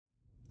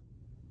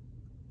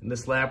In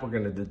this lab, we're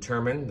going to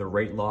determine the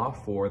rate law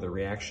for the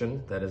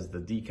reaction, that is the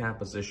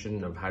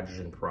decomposition of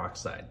hydrogen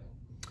peroxide.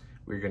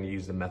 We're going to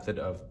use the method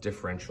of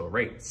differential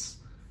rates.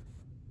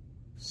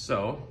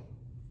 So,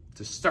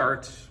 to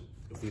start,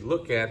 if we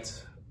look at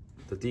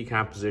the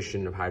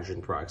decomposition of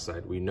hydrogen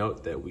peroxide, we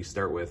note that we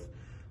start with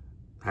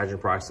hydrogen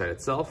peroxide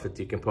itself. It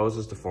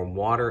decomposes to form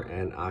water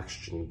and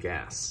oxygen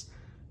gas.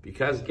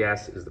 Because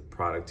gas is the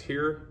product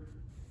here,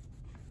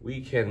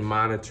 we can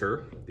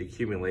monitor the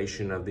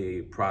accumulation of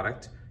the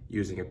product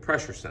using a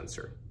pressure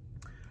sensor.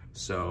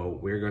 So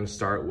we're going to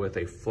start with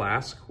a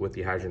flask with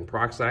the hydrogen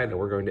peroxide, and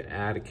we're going to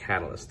add a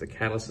catalyst. The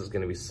catalyst is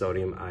going to be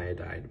sodium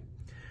iodide.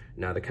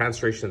 Now the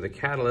concentration of the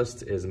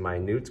catalyst is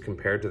minute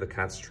compared to the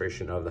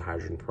concentration of the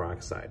hydrogen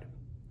peroxide.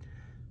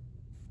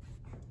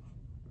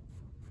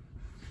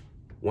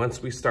 Once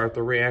we start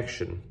the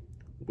reaction,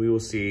 we will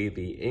see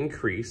the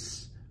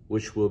increase,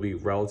 which will be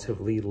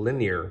relatively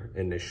linear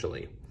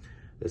initially.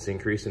 This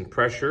increase in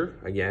pressure,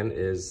 again,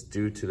 is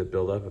due to the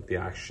buildup of the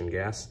oxygen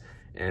gas.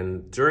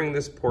 And during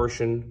this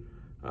portion,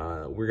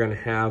 we're going to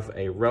have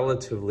a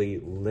relatively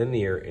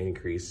linear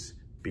increase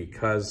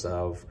because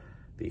of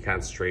the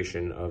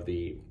concentration of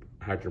the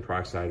hydrogen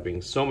peroxide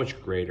being so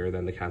much greater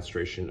than the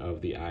concentration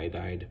of the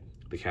iodide,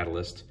 the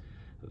catalyst,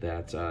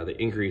 that the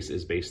increase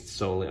is based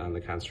solely on the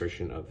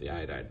concentration of the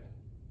iodide.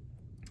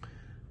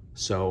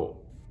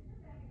 So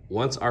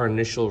once our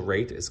initial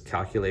rate is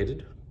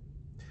calculated,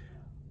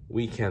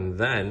 we can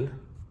then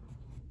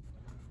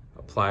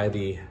apply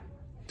the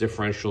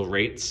differential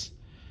rates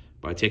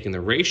by taking the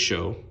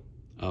ratio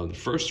of the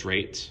first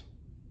rate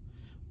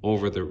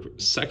over the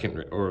second,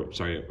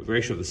 the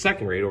ratio of the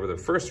second rate over the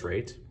first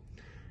rate,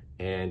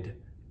 and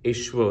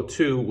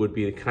H2O2 would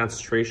be the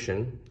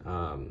concentration,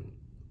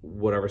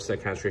 whatever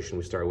set concentration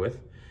we start with.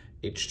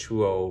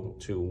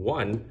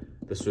 H2O2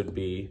 this would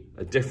be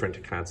a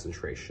different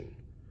concentration.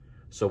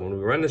 So when we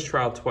run this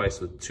trial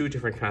twice with two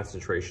different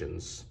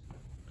concentrations,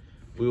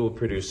 we will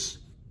produce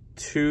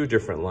two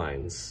different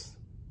lines,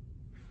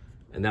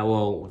 and that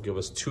will give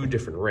us two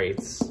different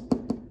rates.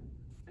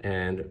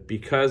 And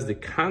because the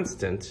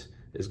constant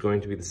is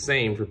going to be the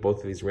same for both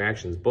of these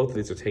reactions, both of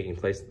these are taking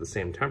place at the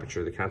same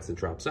temperature, the constant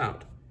drops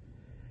out,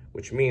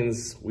 which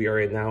means we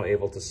are now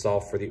able to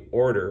solve for the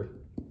order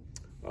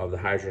of the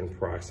hydrogen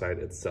peroxide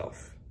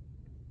itself.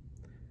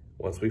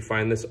 Once we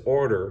find this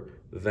order,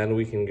 then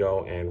we can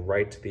go and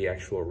write the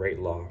actual rate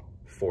law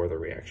for the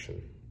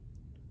reaction.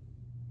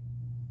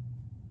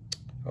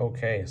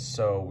 Okay,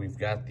 so we've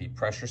got the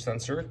pressure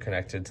sensor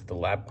connected to the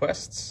lab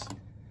quests.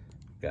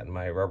 Got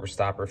my rubber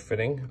stopper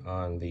fitting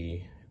on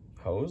the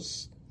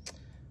hose,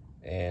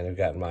 and I've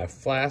got my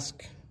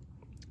flask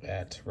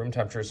at room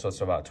temperature, so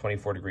it's about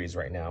 24 degrees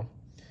right now.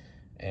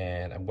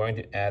 And I'm going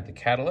to add the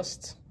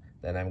catalyst,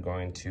 then I'm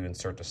going to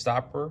insert the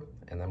stopper,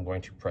 and I'm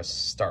going to press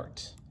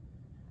start.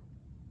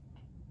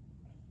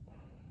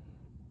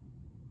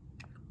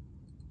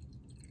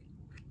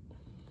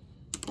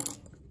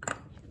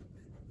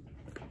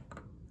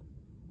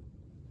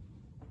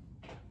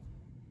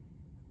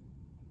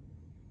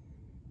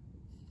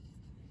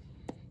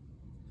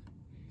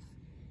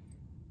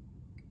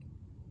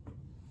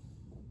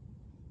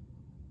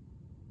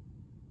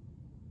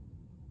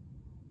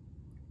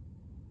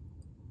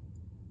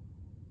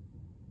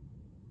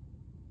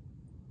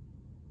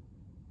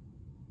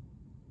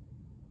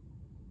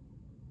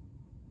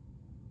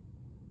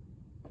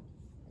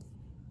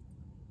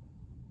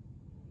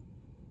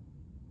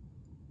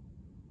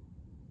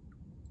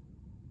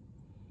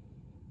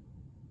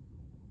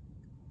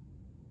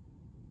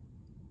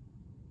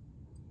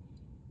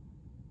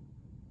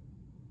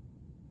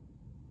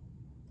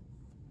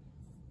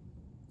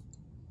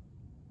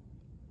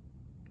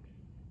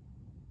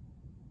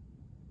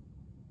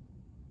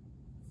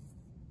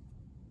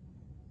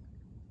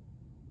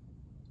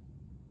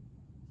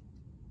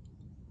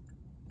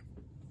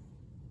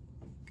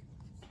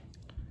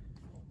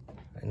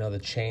 I know the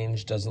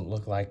change doesn't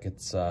look like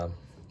it's, the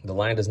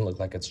line doesn't look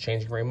like it's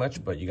changing very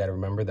much, but you got to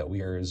remember that we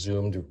are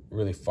zoomed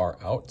really far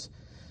out.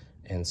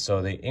 And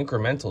so the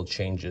incremental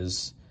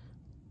changes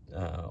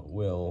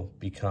will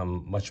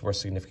become much more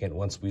significant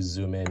once we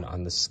zoom in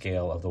on the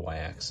scale of the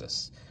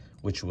y-axis,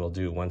 which we'll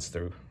do once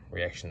the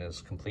reaction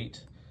is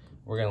complete.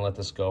 We're going to let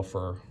this go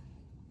for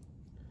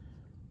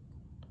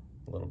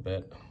a little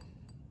bit.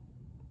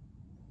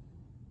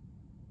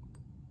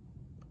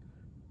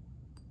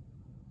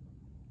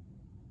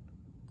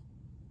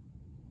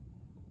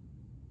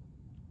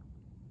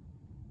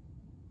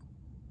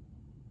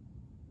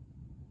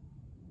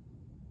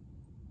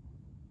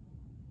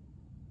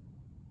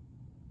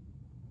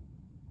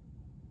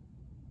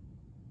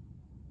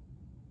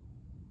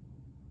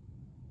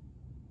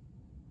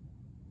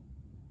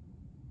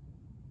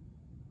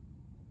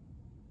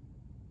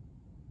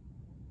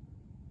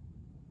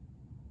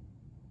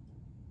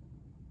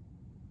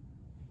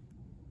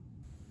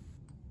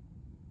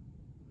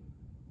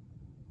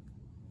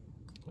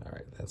 All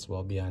right, that's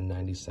well beyond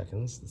 90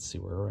 seconds. Let's see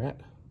where we're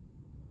at.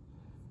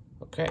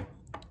 Okay,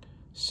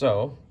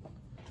 so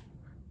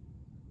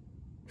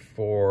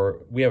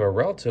we have a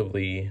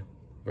relatively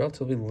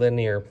relatively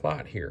linear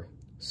plot here.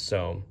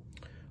 So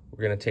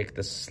we're going to take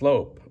the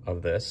slope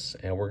of this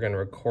and we're going to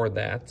record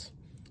that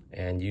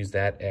and use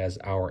that as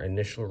our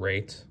initial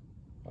rate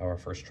of our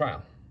first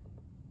trial.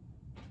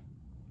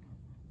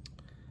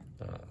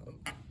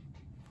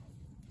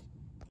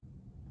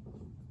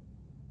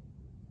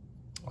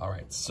 All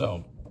right,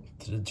 so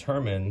to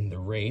determine the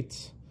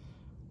rate,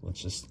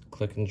 let's just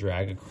click and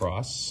drag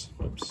across.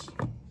 Oops.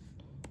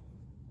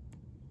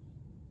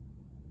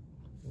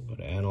 We'll go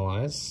to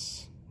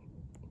Analyze.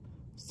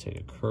 Let's take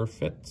a curve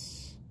fit,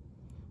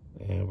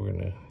 and we're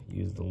gonna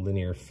use the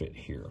linear fit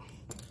here.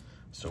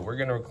 So we're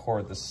gonna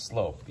record the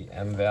slope, the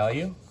M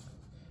value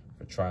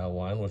for trial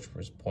 1, which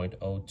was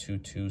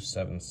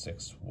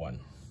 0.022761.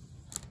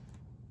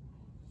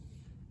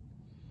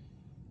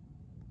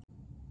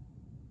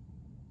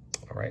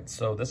 All right,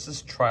 so this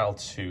is trial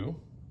 2,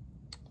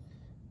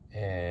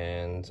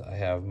 and I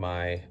have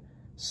my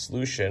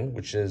solution,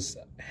 which is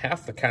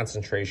half the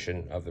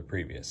concentration of the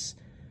previous.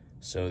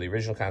 So the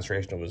original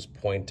concentration was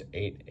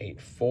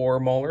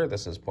 0.884 molar.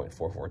 This is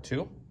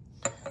 0.442.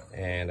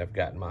 And I've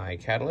got my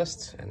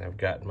catalyst and I've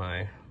got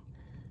my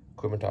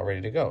equipment all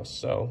ready to go.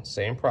 So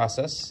same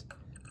process,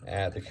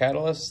 add the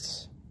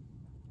catalyst,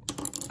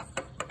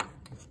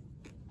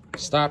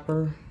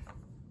 stopper,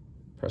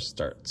 press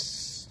start.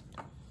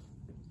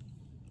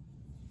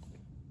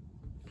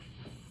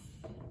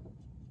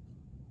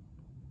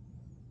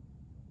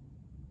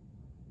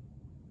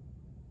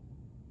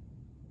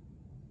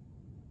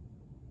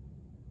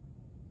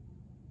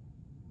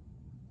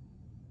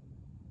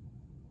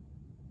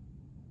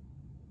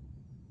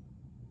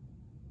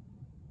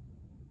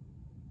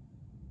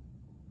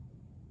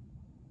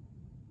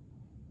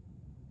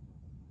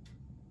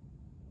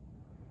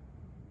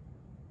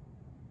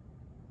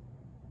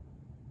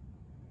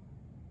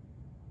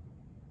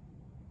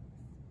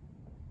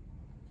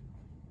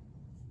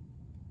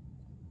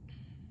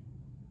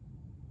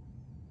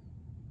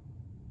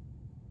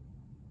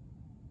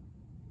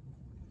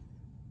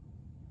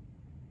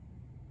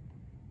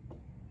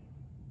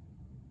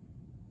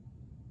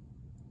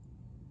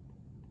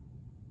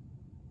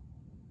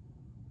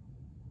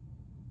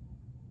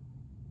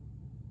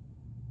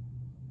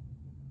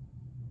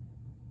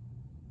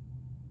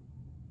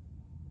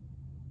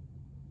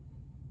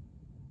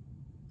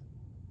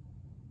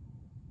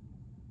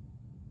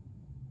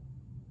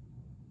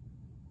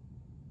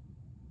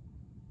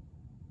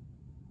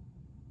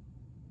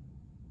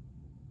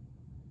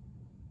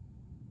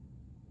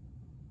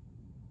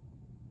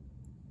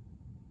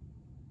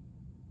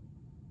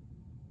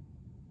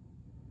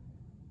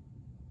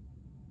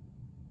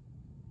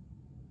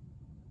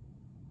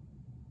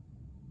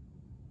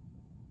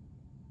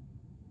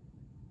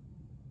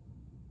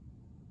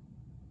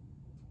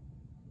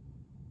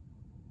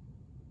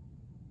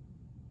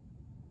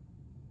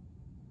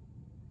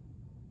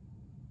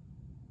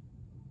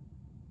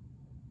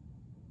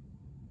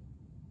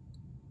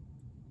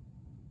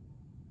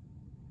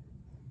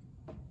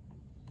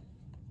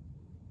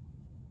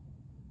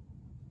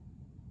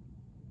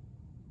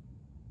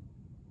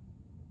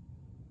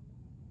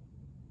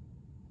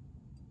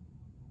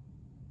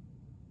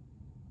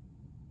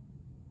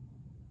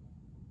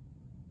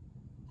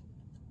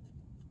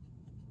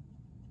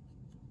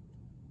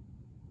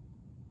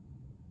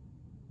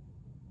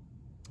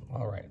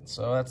 All right,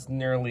 so that's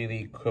nearly the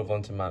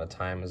equivalent amount of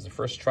time as the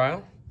first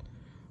trial.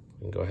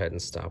 We can go ahead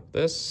and stop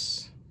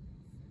this.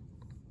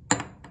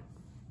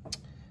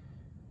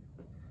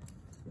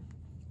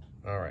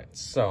 All right,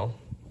 so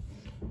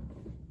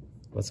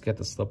let's get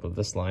the slope of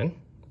this line.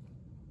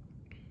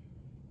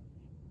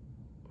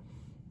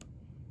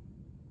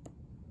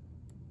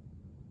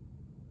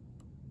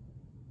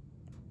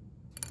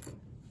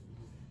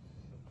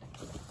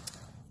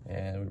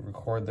 And we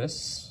record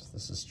this.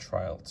 This is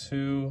trial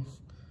 2.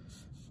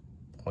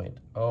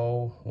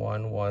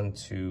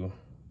 0.01122.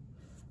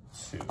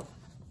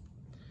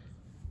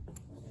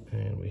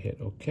 And we hit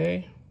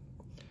OK.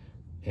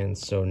 And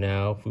so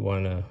now if we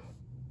want to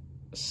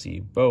see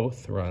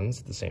both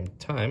runs at the same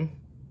time,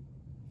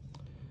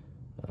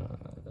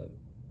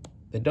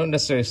 they don't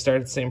necessarily start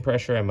at the same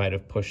pressure. I might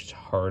have pushed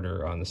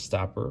harder on the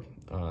stopper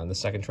on the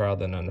second trial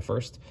than on the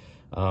first,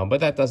 but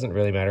that doesn't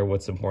really matter.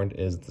 What's important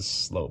is the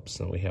slopes,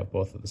 and we have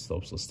both of the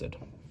slopes listed.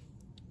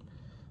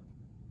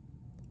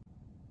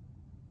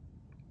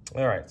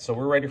 All right, so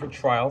we're ready for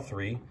trial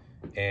 3.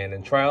 And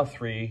in trial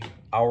 3,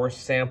 our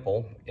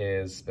sample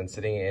has been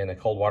sitting in a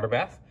cold water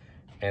bath,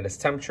 and its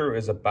temperature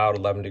is about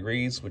 11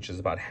 degrees, which is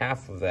about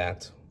half of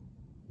that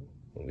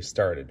when we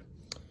started.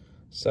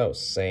 So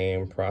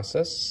same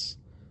process.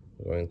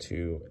 We're going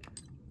to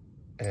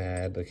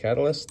add the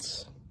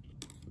catalyst,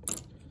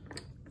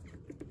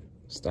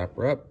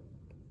 stopper up,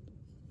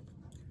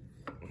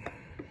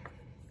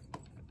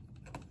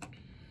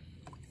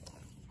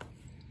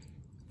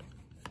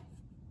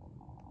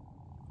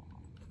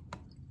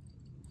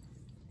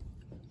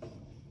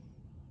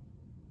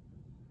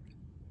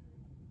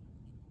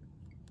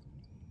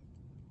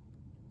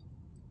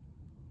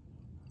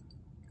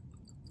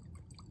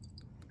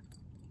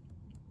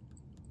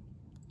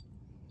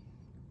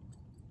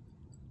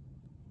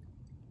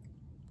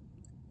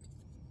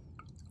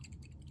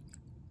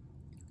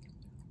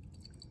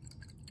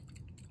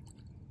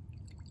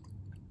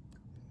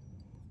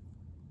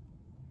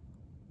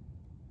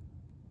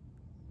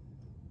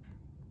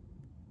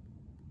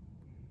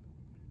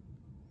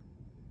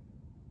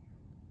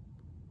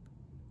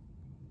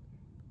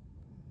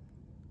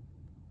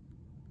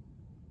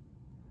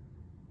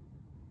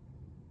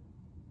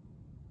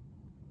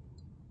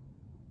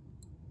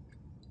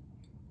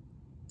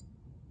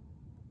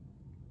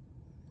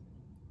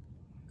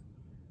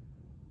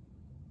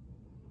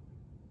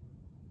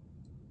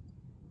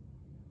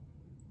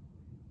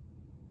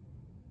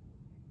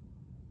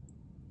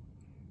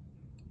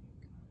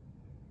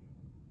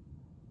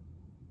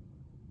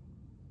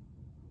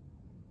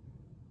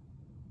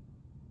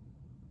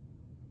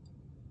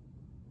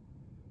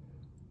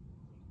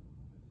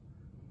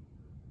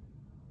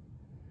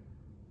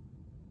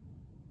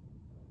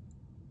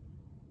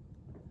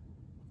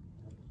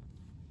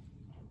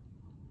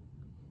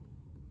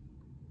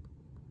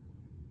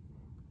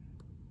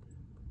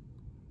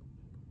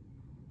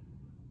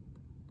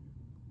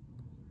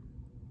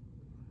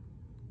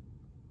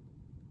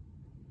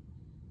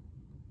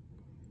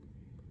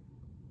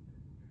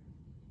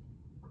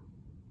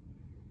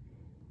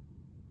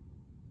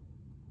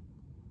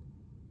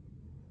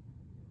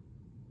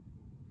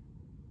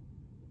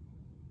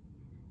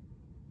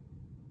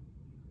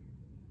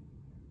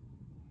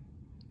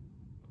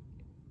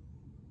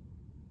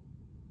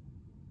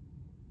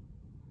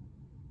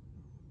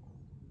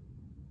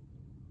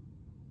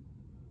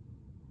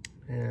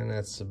 And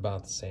that's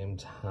about the same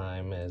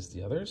time as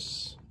the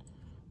others.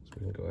 So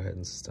we can go ahead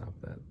and stop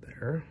that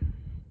there.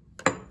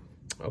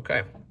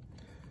 Okay.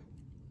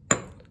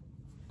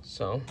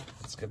 So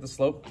let's get the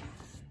slope.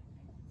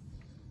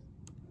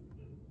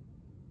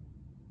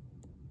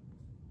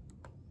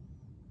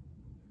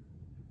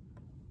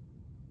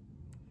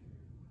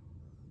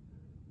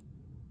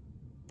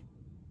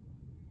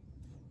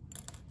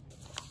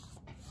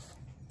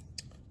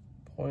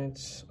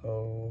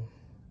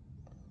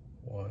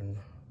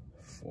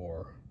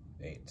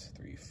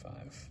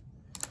 .01485.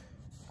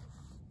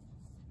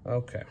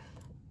 Okay,